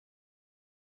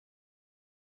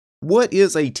What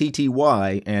is a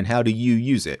TTY and how do you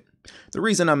use it? The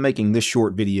reason I'm making this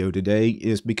short video today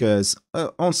is because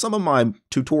on some of my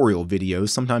tutorial videos,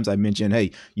 sometimes I mention,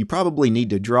 hey, you probably need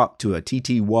to drop to a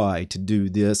TTY to do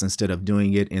this instead of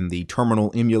doing it in the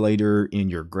terminal emulator in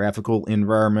your graphical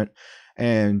environment.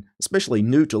 And especially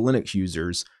new to Linux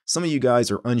users, some of you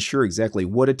guys are unsure exactly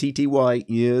what a TTY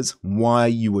is, why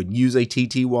you would use a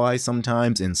TTY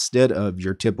sometimes instead of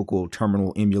your typical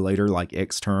terminal emulator like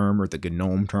Xterm or the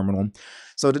GNOME terminal.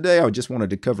 So today I just wanted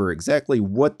to cover exactly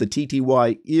what the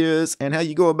TTY is and how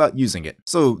you go about using it.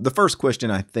 So the first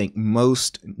question I think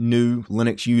most new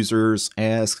Linux users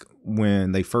ask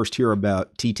when they first hear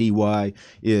about TTY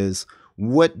is,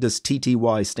 what does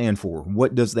TTY stand for?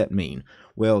 What does that mean?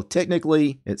 Well,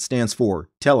 technically, it stands for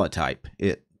teletype.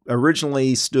 It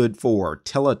originally stood for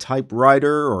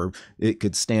teletypewriter, or it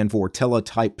could stand for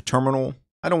teletype terminal.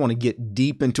 I don't want to get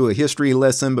deep into a history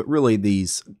lesson, but really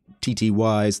these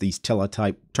TTYs, these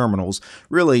teletype terminals,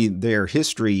 really their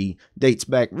history dates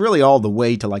back really all the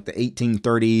way to like the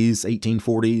 1830s,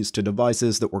 1840s to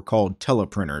devices that were called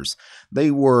teleprinters. They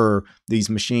were these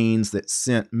machines that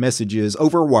sent messages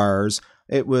over wires.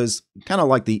 It was kind of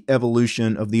like the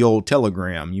evolution of the old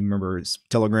telegram. You remember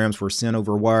telegrams were sent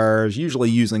over wires, usually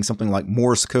using something like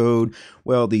Morse code.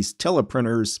 Well, these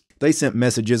teleprinters, they sent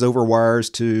messages over wires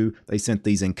too. They sent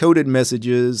these encoded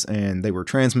messages and they were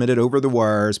transmitted over the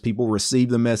wires. People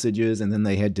received the messages and then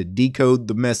they had to decode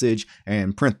the message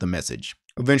and print the message.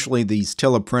 Eventually, these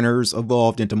teleprinters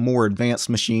evolved into more advanced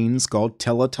machines called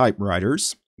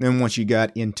teletypewriters. Then once you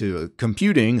got into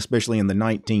computing, especially in the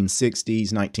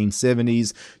 1960s,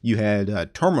 1970s, you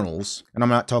had terminals. And I'm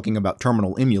not talking about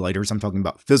terminal emulators, I'm talking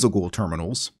about physical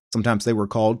terminals. Sometimes they were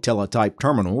called teletype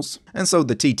terminals. And so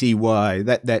the TTY,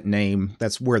 that name,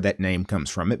 that's where that name comes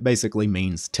from. It basically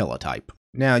means teletype.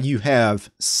 Now you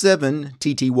have 7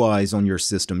 TTYs on your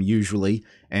system usually,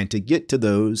 and to get to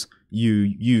those, you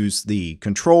use the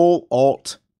Control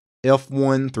Alt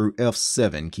F1 through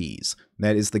F7 keys.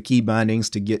 That is the key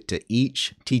bindings to get to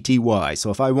each TTY.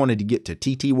 So if I wanted to get to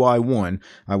TTY1,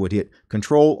 I would hit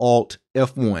Control Alt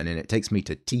F1 and it takes me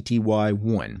to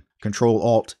TTY1. Control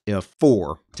Alt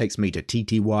F4 takes me to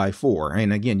TTY4.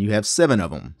 And again, you have 7 of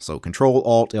them. So Control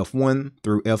Alt F1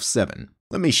 through F7.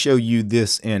 Let me show you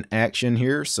this in action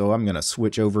here. So I'm going to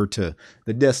switch over to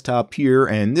the desktop here,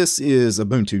 and this is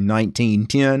Ubuntu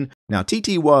 19.10. Now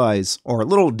TTYs are a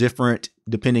little different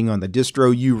depending on the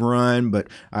distro you run, but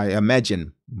I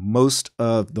imagine most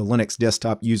of the Linux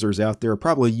desktop users out there are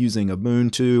probably using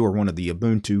Ubuntu or one of the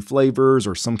Ubuntu flavors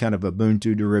or some kind of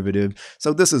Ubuntu derivative.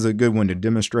 So this is a good one to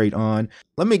demonstrate on.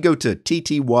 Let me go to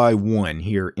TTY1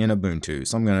 here in Ubuntu.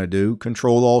 So I'm going to do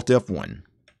Control Alt F1.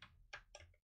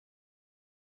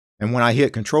 And when I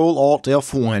hit Control Alt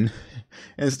F1,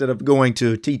 instead of going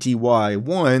to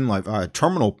TTY1, like a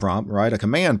terminal prompt, right, a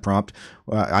command prompt,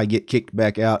 I get kicked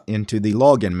back out into the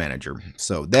login manager.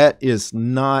 So that is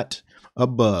not a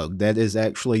bug. That is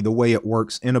actually the way it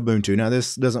works in Ubuntu. Now,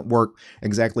 this doesn't work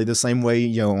exactly the same way,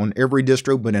 on every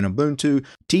distro, but in Ubuntu,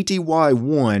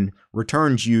 TTY1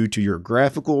 returns you to your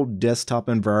graphical desktop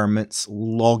environment's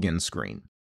login screen.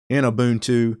 In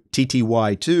Ubuntu,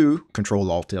 TTY2, Control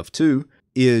Alt F2,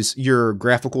 is your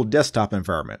graphical desktop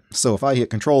environment. So if I hit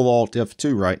Control Alt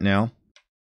F2 right now,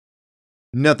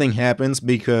 nothing happens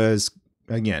because,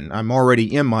 again, I'm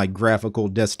already in my graphical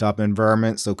desktop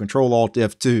environment. So Control Alt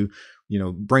F2,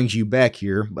 brings you back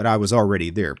here, but I was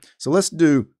already there. So let's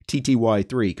do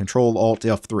TTY3, Control Alt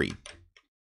F3.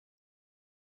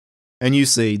 And you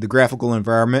see the graphical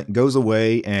environment goes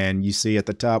away, and you see at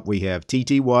the top we have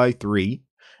TTY3.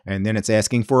 And then it's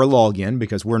asking for a login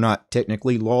because we're not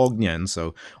technically logged in.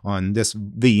 So on this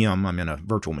VM, I'm in a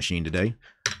virtual machine today.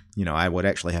 I would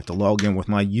actually have to log in with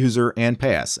my user and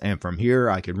pass. And from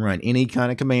here, I could run any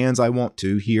kind of commands I want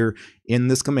to here in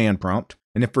this command prompt.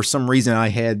 And if for some reason I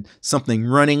had something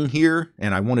running here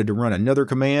and I wanted to run another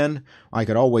command, I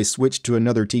could always switch to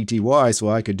another TTY. So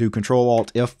I could do Control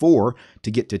Alt F4 to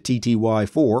get to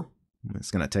TTY4. It's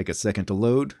going to take a second to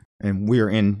load. And we're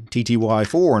in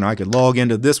TTY4, and I could log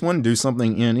into this one, do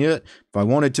something in it. If I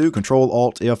wanted to, Control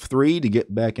Alt F3 to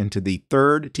get back into the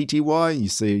third TTY. You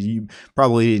see, you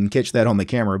probably didn't catch that on the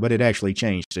camera, but it actually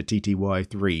changed to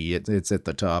TTY3. It's at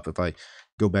the top. If I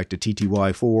go back to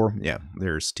TTY4, yeah,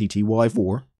 there's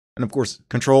TTY4. And of course,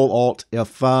 Control Alt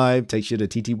F5 takes you to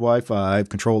TTY5.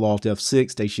 Control Alt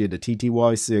F6 takes you to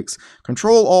TTY6.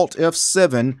 Control Alt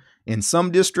F7 in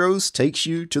some distros takes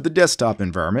you to the desktop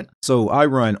environment. So I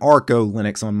run Arco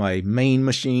Linux on my main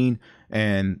machine,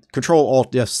 and Control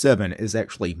Alt F7 is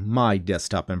actually my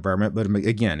desktop environment. But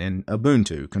again, in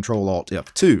Ubuntu, Control Alt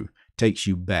F2 takes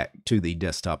you back to the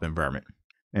desktop environment.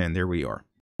 And there we are.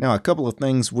 Now, a couple of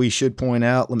things we should point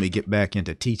out. Let me get back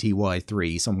into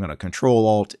TTY3. So I'm going to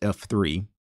Control-Alt F3.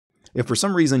 If for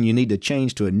some reason you need to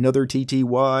change to another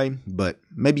TTY, but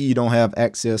maybe you don't have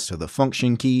access to the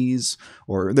function keys,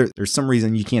 or there's some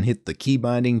reason you can't hit the key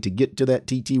binding to get to that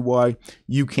TTY,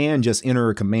 you can just enter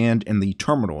a command in the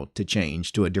terminal to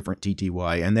change to a different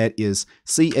TTY, and that is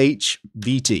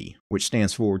chvt, which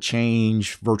stands for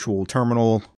change virtual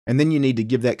terminal. And then you need to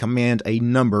give that command a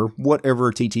number,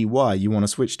 whatever TTY you want to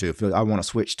switch to. If I want to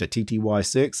switch to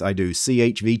TTY6, I do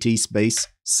chvt space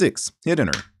 6. Hit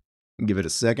enter. Give it a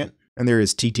second. And there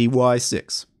is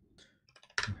TTY6.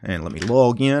 And let me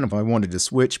log in. If I wanted to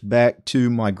switch back to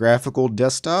my graphical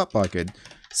desktop, I could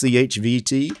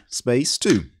chvt space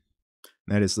 2.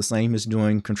 That is the same as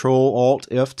doing Control-Alt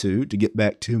F2 to get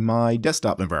back to my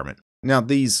desktop environment. Now,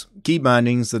 these key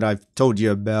bindings that I've told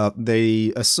you about,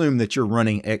 they assume that you're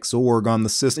running Xorg on the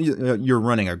system. You're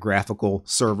running a graphical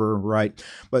server, right?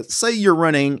 But say you're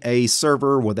running a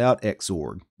server without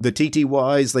Xorg. The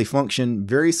TTYs, they function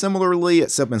very similarly,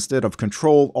 except instead of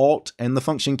Control-Alt and the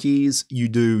function keys, you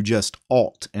do just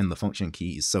Alt and the function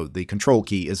keys. So the control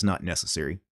key is not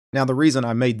necessary. Now, the reason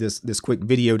I made this quick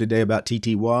video today about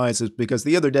TTYs is because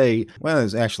the other day, well, it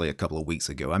was actually a couple of weeks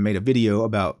ago, I made a video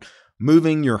about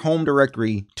moving your home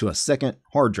directory to a second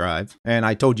hard drive. And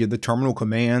I told you the terminal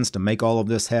commands to make all of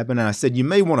this happen. And I said you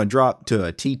may want to drop to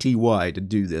a TTY to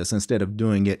do this instead of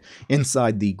doing it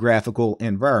inside the graphical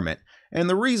environment. And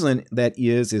the reason that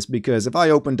is because if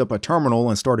I opened up a terminal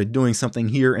and started doing something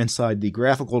here inside the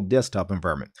graphical desktop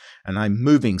environment, and I'm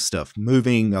moving stuff,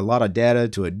 moving a lot of data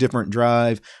to a different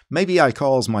drive, maybe I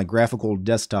cause my graphical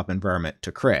desktop environment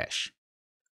to crash.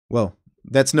 Well,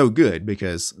 that's no good,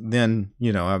 because then,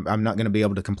 I'm not going to be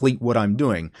able to complete what I'm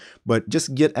doing. But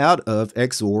just get out of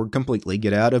Xorg completely,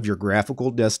 get out of your graphical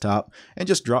desktop, and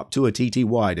just drop to a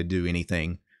TTY to do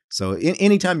anything. So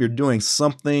anytime you're doing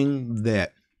something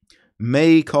that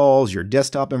may cause your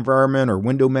desktop environment or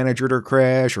window manager to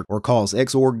crash or cause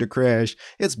Xorg to crash,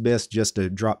 it's best just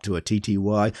to drop to a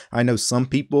TTY. I know some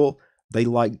people, they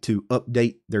like to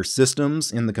update their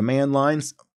systems in the command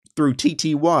lines through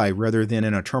TTY rather than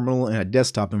in a terminal in a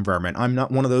desktop environment. I'm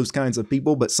not one of those kinds of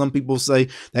people, but some people say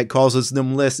that causes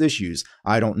them less issues.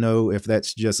 I don't know if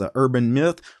that's just an urban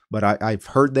myth, but I've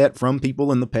heard that from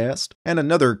people in the past. And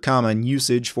another common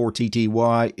usage for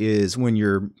TTY is when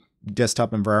your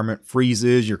desktop environment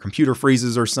freezes, your computer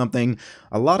freezes or something.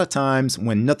 A lot of times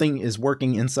when nothing is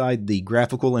working inside the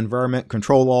graphical environment,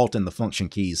 Control-Alt and the function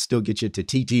keys still get you to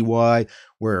TTY,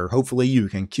 where hopefully you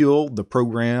can kill the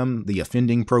program, the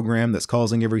offending program that's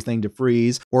causing everything to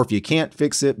freeze. Or if you can't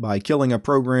fix it by killing a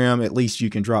program, at least you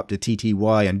can drop to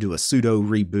TTY and do a sudo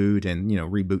reboot and,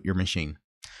 reboot your machine.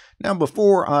 Now,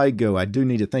 before I go, I do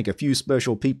need to thank a few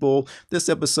special people. This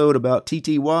episode about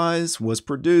TTYs was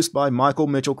produced by Michael,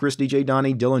 Mitchell, Christy, J.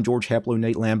 Donnie, Dylan, George, Haplo,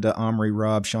 Nate, Lambda, Omri,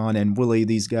 Rob, Sean, and Willie.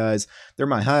 These guys, they're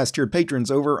my highest tiered patrons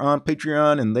over on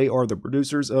Patreon, and they are the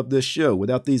producers of this show.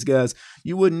 Without these guys,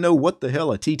 you wouldn't know what the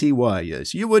hell a TTY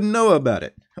is. You wouldn't know about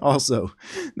it. Also,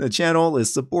 the channel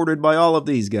is supported by all of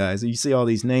these guys. You see all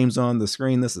these names on the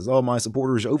screen. This is all my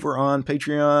supporters over on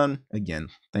Patreon. Again,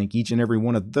 thank each and every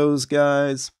one of those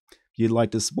guys. If you'd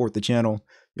like to support the channel,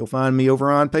 you'll find me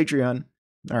over on Patreon.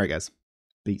 All right, guys.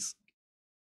 Peace.